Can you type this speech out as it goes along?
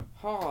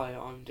Hi,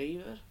 I'm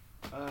David,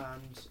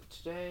 and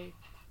today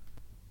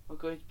I'm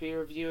going to be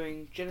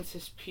reviewing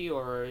Genesis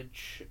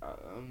P-Oridge.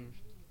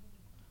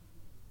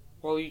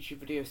 While YouTube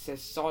video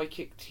says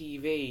Psychic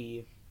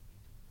TV.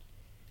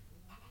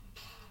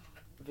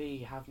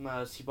 Have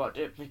mercy, but I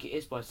don't think it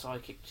is by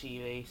Psychic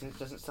TV, since it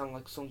doesn't sound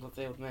like a song that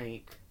they would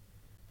make.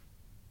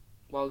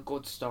 Well,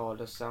 Godstar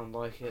does sound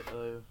like it,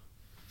 though.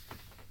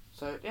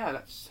 So, yeah,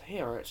 let's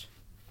hear it.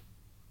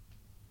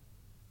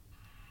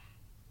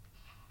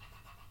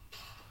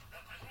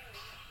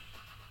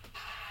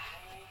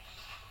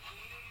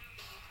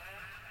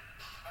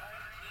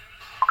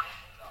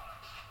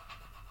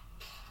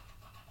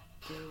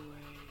 Go away.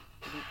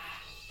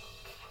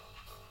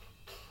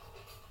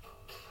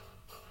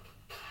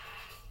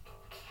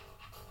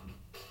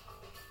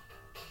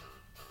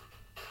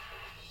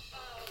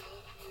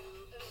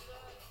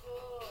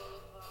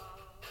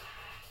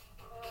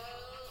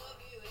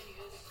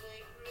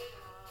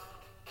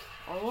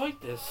 I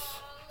like this.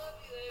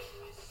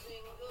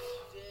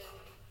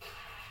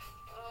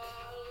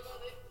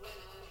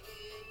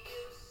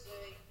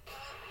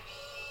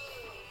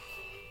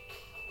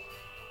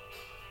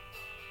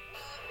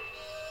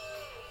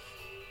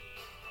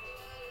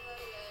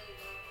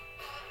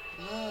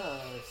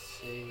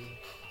 Mercy.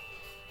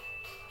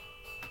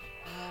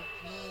 Have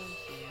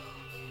mercy on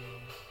me.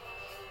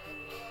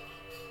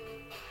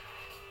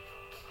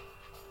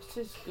 This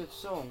is a good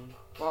song,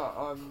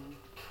 but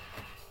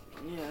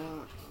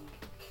yeah.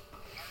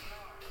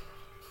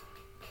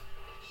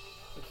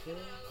 Okay.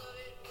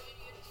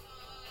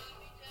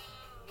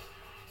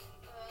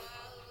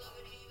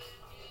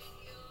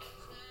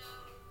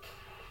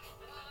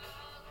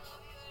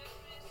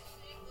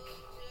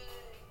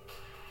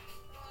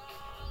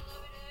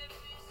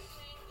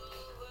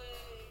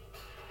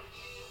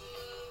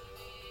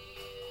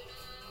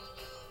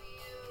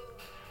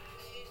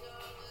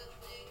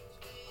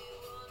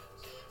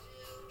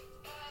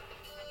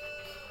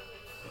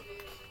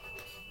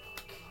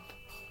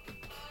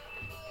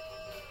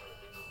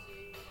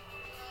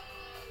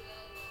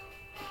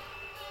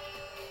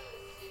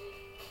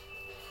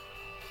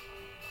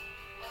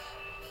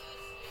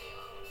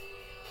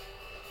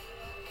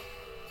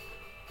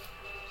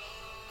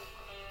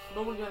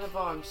 Normally whenever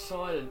I'm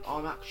silent,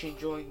 I'm actually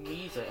enjoying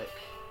music.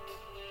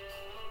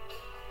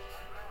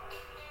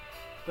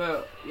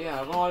 But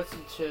yeah, when I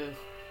listen to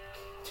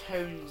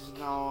Tones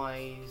and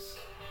I's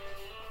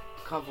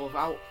cover of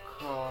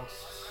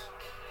Outcast's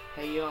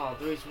Hey Ya,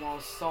 the reason why I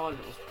was silent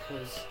was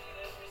because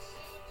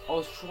I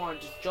was trying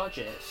to judge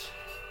it.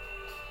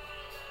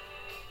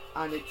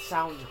 And it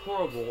sounded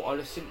horrible, I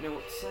just didn't know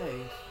what to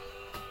say.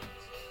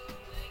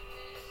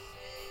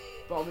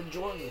 But I'm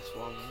enjoying this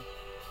one.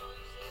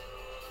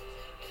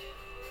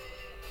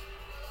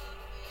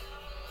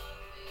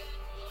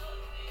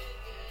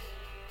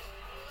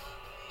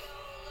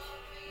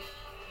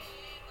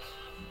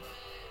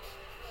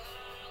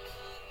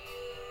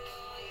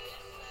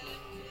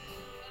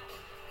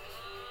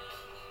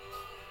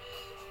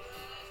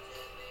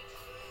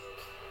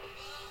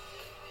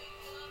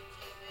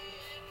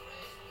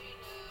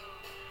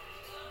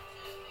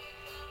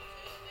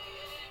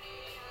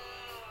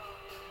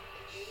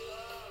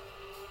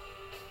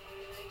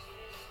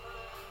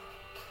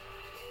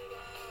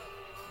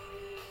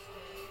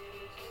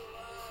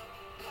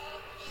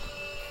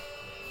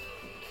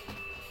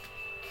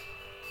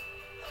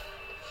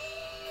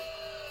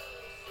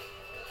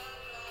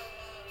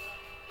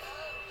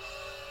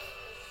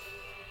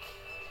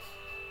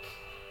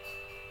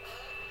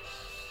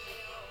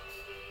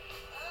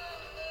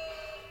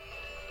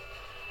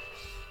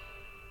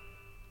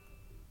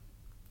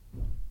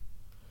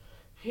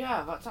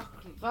 Yeah, that's the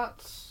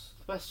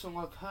best song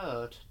I've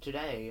heard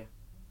today.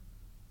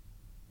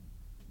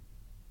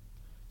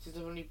 Since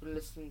I've only been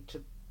listening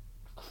to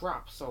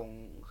crap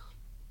songs.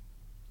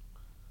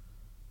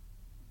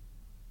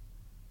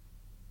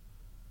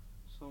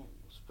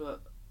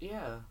 But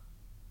yeah.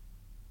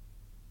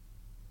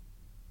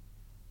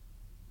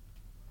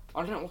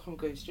 I don't know what I'm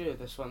going to do with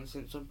this one,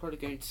 since I'm probably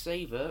going to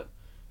save it.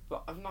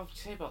 But I've nothing to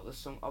say about this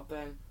song other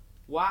than,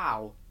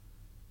 wow,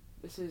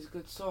 this is a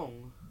good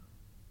song.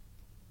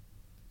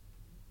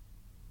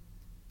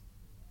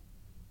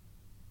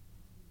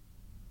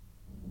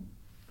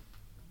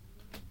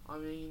 I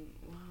mean,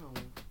 wow.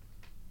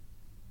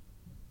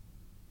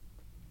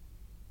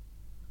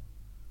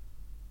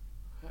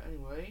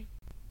 Anyway,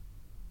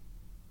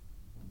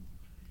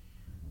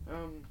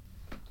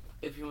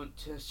 if you want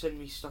to send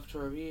me stuff to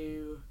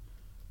review,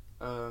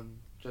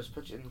 just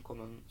put it in the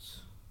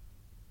comments.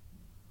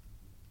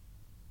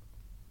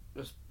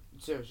 Just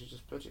seriously,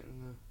 just put it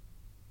in the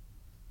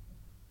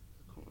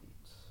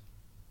comments.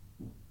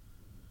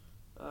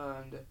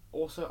 And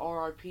also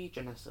R.I.P.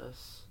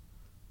 Genesis.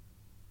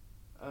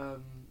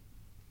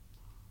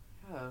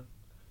 Yeah,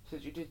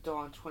 since you did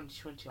die in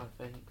 2020, I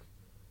think.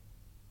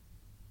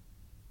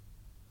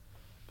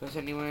 But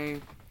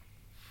anyway,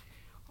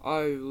 I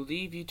will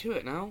leave you to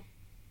it now.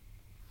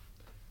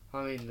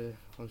 I mean,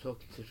 I'm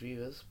talking to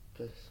viewers,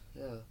 but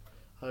yeah,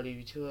 I'll leave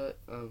you to it.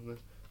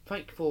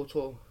 Thank you for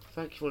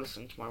thank you for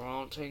listening to my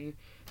ranting.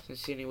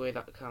 It's the only way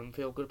that I can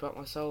feel good about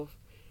myself.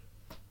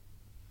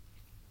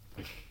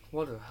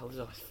 What the hell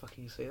did I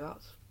fucking say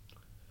that?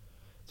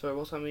 So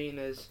what I mean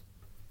is,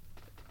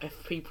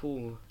 if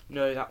people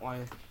know that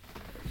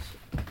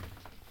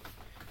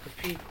if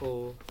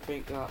people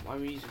think that my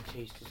music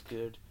taste is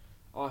good,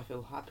 I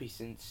feel happy,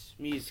 since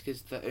music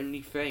is the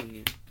only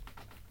thing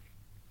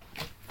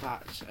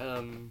that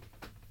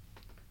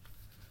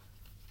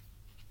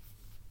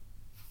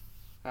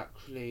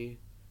actually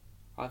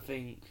I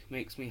think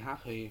makes me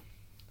happy,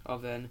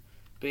 other than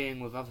being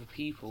with other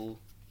people.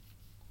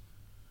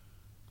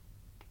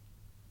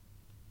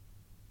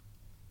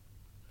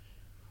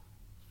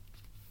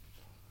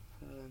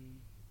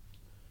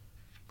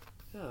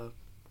 Yeah.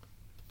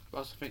 I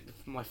also think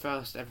my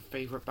first ever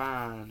favourite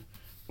band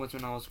was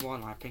when I was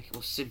 1. I think it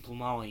was Simple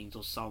Minds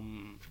or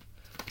some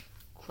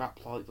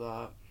crap like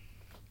that.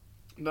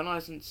 When I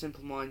listen to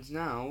Simple Minds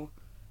now,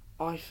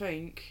 I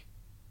think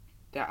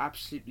they're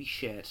absolutely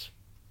shit.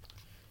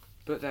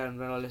 But then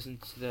when I listen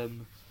to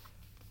them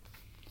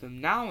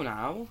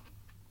now,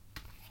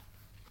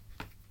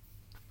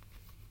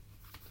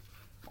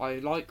 I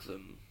like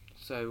them.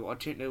 So I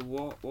don't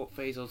know what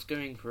phase I was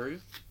going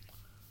through.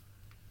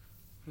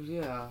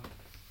 Yeah.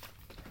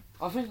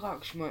 I think I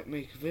actually might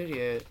make a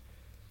video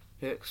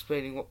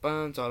explaining what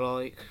bands I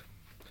like.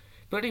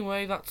 But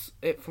anyway, that's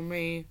it from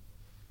me.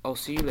 I'll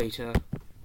see you later.